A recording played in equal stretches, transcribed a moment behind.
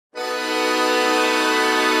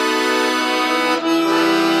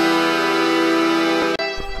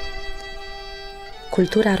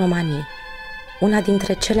Cultura romanii, una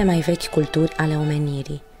dintre cele mai vechi culturi ale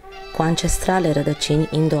omenirii, cu ancestrale rădăcini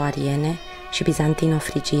indo-ariene și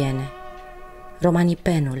bizantino-frigiene.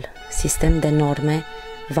 Romanipenul, sistem de norme,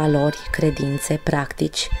 valori, credințe,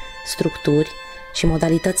 practici, structuri și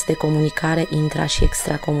modalități de comunicare intra- și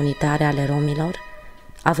extracomunitare ale romilor,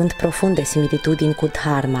 având profunde similitudini cu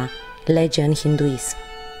dharma, lege în hinduism.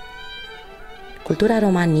 Cultura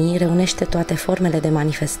romanii reunește toate formele de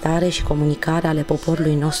manifestare și comunicare ale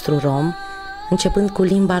poporului nostru rom, începând cu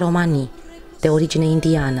limba romanii, de origine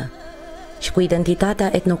indiană, și cu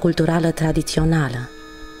identitatea etnoculturală tradițională,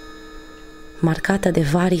 marcată de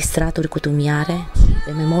varii straturi cutumiare,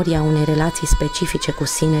 de memoria unei relații specifice cu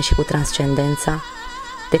sine și cu transcendența,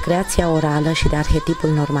 de creația orală și de arhetipul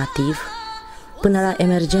normativ, până la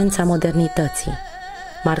emergența modernității,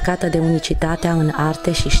 marcată de unicitatea în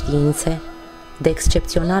arte și științe, de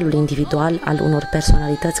excepționalul individual al unor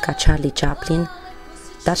personalități ca Charlie Chaplin,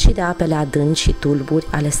 dar și de apele adânci și tulburi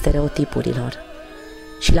ale stereotipurilor,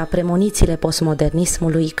 și la premonițiile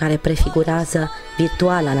postmodernismului care prefigurează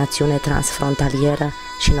virtuala națiune transfrontalieră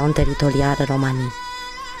și non-teritorială Romanii.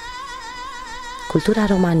 Cultura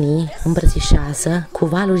romanii îmbrățișează cu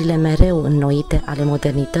valurile mereu înnoite ale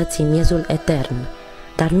modernității miezul etern,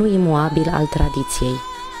 dar nu imuabil al tradiției.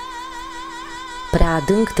 Prea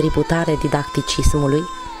adânc tributare didacticismului,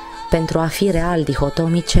 pentru a fi real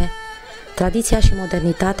dihotomice, tradiția și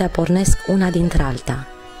modernitatea pornesc una dintre alta.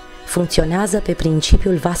 Funcționează pe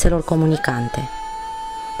principiul vaselor comunicante.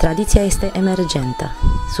 Tradiția este emergentă,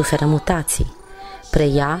 suferă mutații,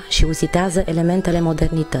 preia și uzitează elementele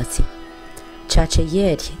modernității. Ceea ce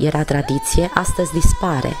ieri era tradiție, astăzi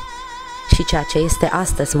dispare, și ceea ce este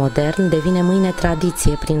astăzi modern devine mâine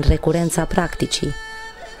tradiție prin recurența practicii,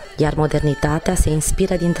 iar modernitatea se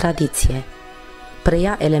inspiră din tradiție,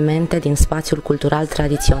 preia elemente din spațiul cultural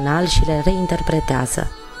tradițional și le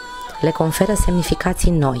reinterpretează, le conferă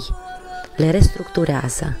semnificații noi, le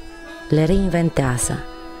restructurează, le reinventează,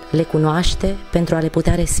 le cunoaște pentru a le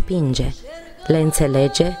putea respinge, le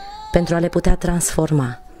înțelege pentru a le putea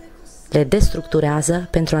transforma, le destructurează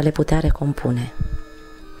pentru a le putea recompune.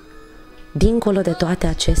 Dincolo de toate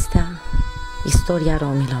acestea, istoria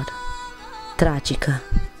romilor, tragică,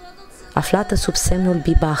 aflată sub semnul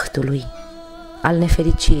bibahtului, al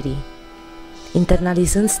nefericirii,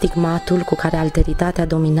 internalizând stigmatul cu care alteritatea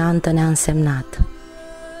dominantă ne-a însemnat,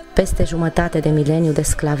 peste jumătate de mileniu de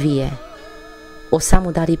sclavie,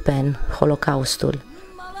 rromanipen, Holocaustul,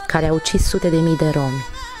 care a ucis sute de mii de romi,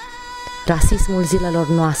 rasismul zilelor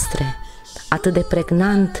noastre, atât de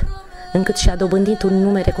pregnant încât și-a dobândit un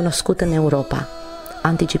nume recunoscut în Europa,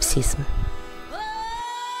 antigipsism.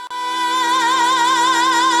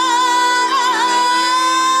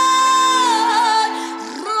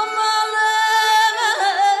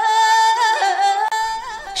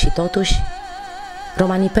 Și totuși,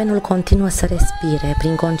 romanipenul continuă să respire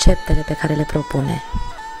prin conceptele pe care le propune.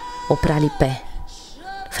 O pralipe,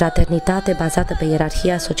 fraternitate bazată pe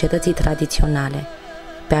ierarhia societății tradiționale,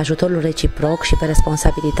 pe ajutorul reciproc și pe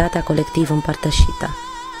responsabilitatea colectiv împărtășită.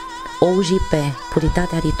 O ujipe,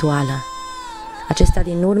 puritatea rituală, acesta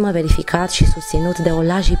din urmă verificat și susținut de o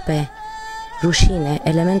lajipe, rușine,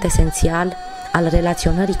 element esențial al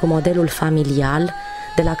relaționării cu modelul familial,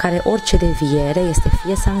 de la care orice deviere este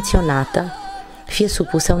fie sancționată, fie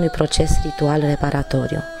supusă unui proces ritual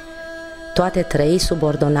reparatoriu. Toate trei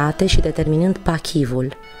subordonate și determinând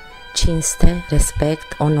pachivul, cinste,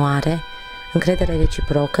 respect, onoare, încredere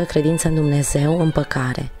reciprocă, credință în Dumnezeu,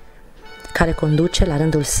 împăcare, care conduce la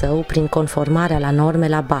rândul său prin conformarea la norme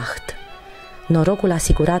la baht, norocul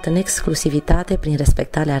asigurat în exclusivitate prin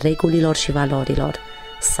respectarea regulilor și valorilor,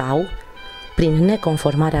 sau, prin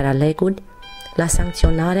neconformarea la reguli, la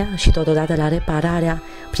sancționarea și totodată la repararea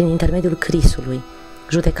prin intermediul crisului,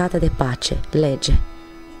 judecată de pace, lege.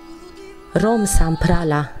 Rom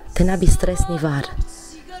samprala, tenabi stres nivar.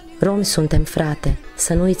 Romi suntem, frate,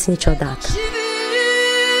 să nu uiți niciodată.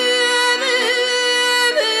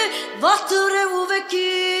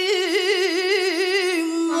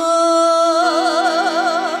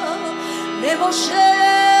 Ne može